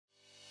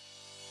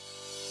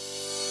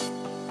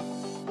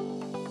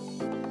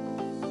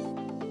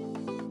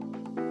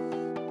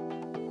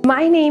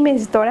My name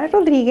is Dora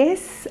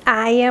Rodriguez.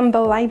 I am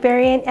the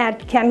librarian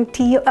at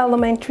Canutillo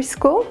Elementary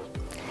School,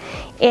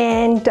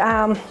 and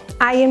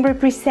I am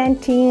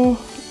representing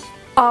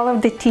all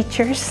of the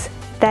teachers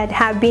that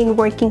have been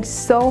working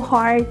so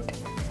hard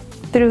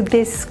through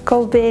this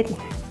COVID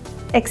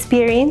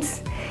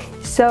experience.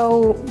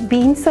 So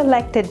being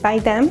selected by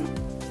them,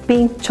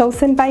 being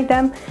chosen by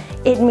them,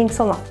 it means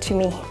a lot to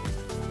me.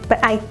 But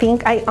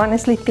I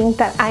honestly think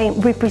that I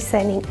am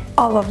representing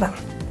all of them.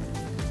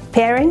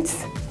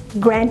 Parents,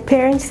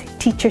 grandparents,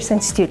 teachers,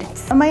 and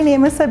students. My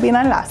name is Sabina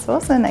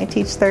Lazos, and I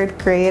teach 3rd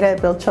grade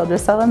at Bill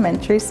Childress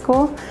Elementary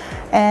School.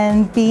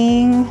 And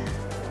being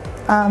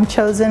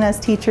chosen as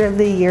Teacher of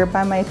the Year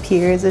by my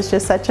peers is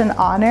just such an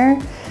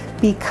honor,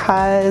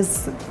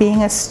 because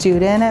being a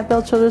student at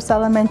Bill Childress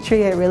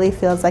Elementary, it really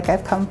feels like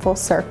I've come full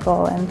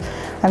circle, and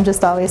I'm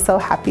just always so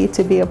happy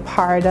to be a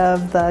part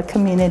of the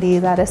community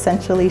that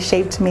essentially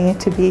shaped me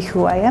to be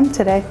who I am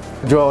today.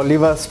 Joel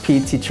Olivas,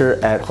 PE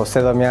teacher at Jose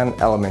Damian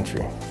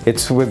Elementary.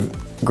 It's with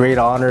great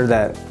honor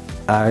that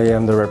I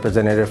am the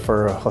representative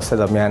for Jose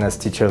Damian as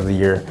Teacher of the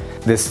Year.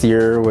 This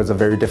year was a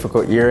very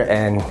difficult year,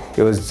 and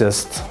it was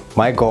just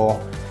my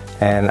goal,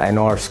 and I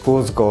know our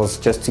school's goals,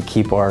 just to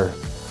keep our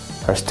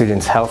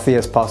students healthy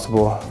as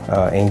possible,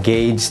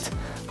 engaged,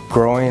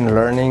 growing,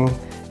 learning,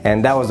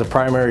 and that was the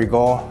primary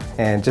goal.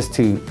 And just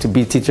to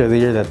be Teacher of the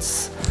Year,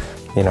 that's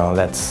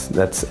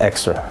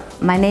extra.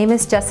 My name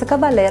is Jessica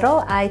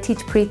Valero. I teach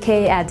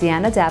pre-K at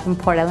Deanna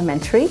Davenport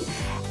Elementary,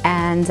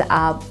 and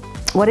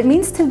what it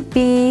means to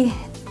be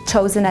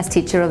chosen as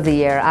Teacher of the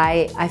Year,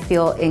 I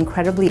feel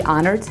incredibly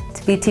honored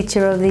to be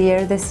Teacher of the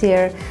Year this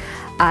year.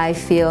 I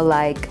feel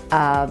like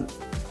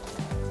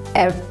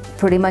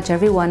pretty much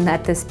everyone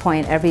at this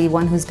point,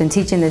 everyone who's been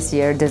teaching this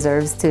year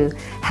deserves to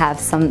have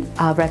some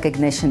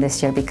recognition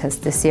this year, because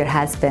this year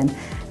has been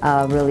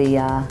really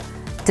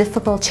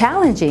difficult,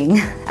 challenging,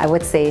 I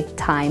would say,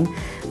 time.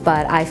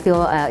 But I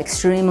feel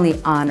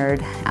extremely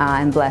honored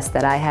and blessed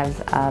that I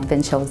have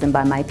been chosen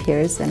by my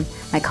peers and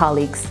my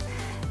colleagues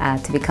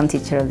to become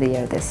Teacher of the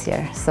Year this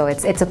year. So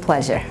it's a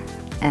pleasure,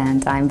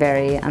 and I'm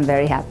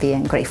very happy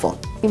and grateful.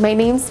 My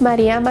name's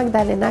Maria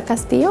Magdalena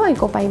Castillo. I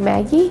go by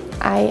Maggie.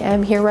 I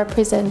am here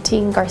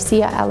representing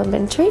Garcia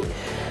Elementary,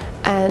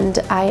 and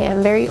I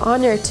am very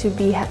honored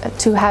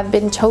to have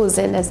been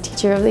chosen as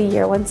Teacher of the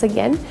Year once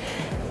again.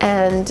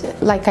 And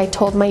like I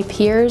told my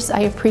peers,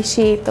 I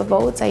appreciate the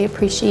votes, I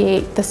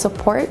appreciate the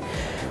support,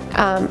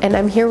 and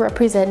I'm here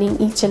representing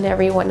each and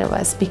every one of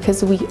us,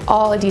 because we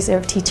all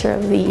deserve Teacher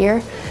of the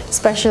Year,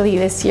 especially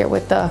this year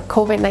with the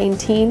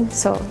COVID-19.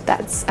 So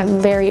I'm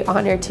very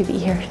honored to be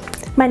here.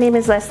 My name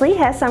is Leslie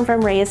Hess. I'm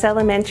from Reyes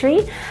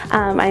Elementary.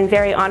 I'm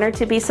very honored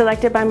to be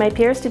selected by my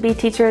peers to be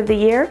Teacher of the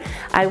Year.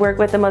 I work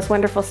with the most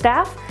wonderful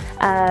staff,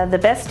 the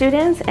best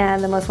students,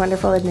 and the most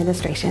wonderful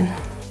administration.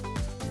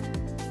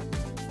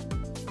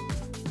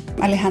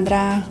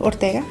 Alejandra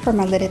Ortega from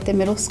Alderete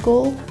Middle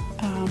School,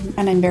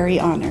 and I'm very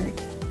honored.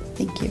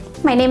 Thank you.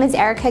 My name is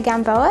Erica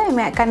Gamboa. I'm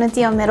at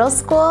Canutillo Middle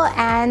School,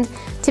 and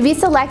to be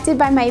selected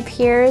by my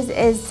peers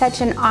is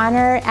such an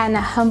honor and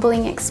a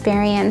humbling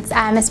experience,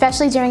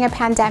 especially during a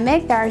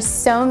pandemic. There are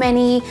so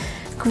many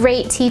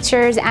great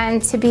teachers,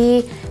 and to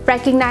be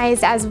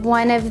recognized as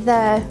one of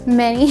the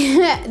many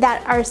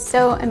that are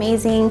so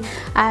amazing,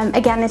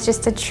 again, it's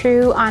just a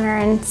true honor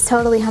and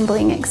totally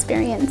humbling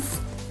experience.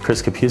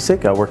 Chris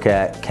Kapusik. I work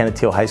at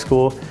Canutillo High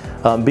School.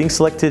 Being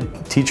selected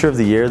Teacher of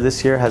the Year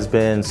this year has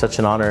been such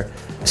an honor.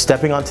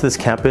 Stepping onto this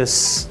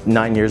campus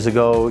 9 years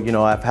ago,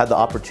 I've had the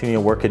opportunity to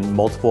work in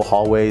multiple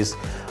hallways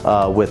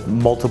with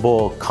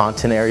multiple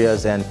content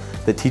areas, and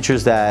the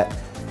teachers that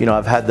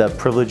I've had the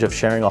privilege of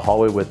sharing a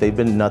hallway with, they've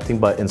been nothing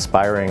but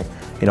inspiring.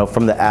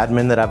 From the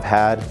admin that I've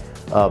had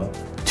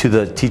to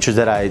the teachers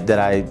that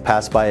I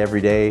pass by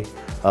every day,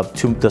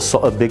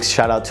 a big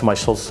shout out to my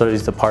social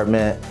studies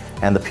department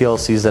and the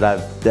PLCs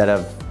that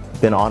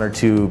I've been honored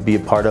to be a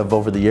part of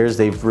over the years.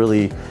 They've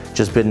really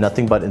just been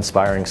nothing but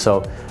inspiring.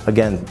 So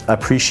again, I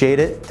appreciate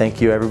it. Thank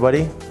you,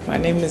 everybody. My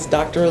name is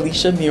Dr.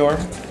 Alicia Muir,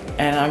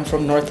 and I'm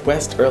from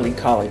Northwest Early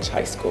College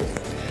High School.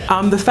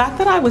 The fact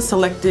that I was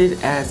selected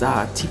as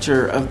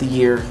Teacher of the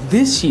Year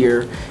this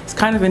year is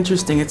kind of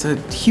interesting. It's a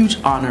huge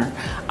honor.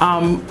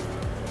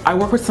 I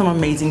work with some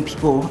amazing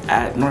people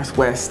at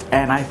Northwest,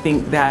 and I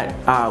think that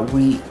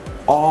we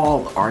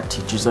all are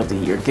Teachers of the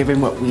Year,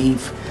 given what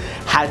we've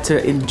had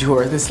to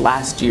endure this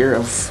last year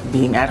of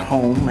being at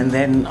home and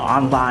then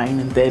online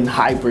and then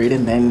hybrid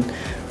and then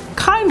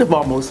kind of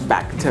almost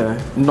back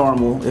to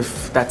normal,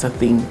 if that's a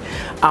thing.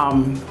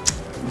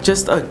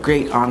 Just a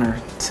great honor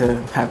to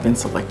have been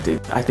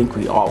selected. I think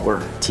we all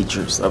were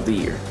Teachers of the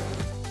Year.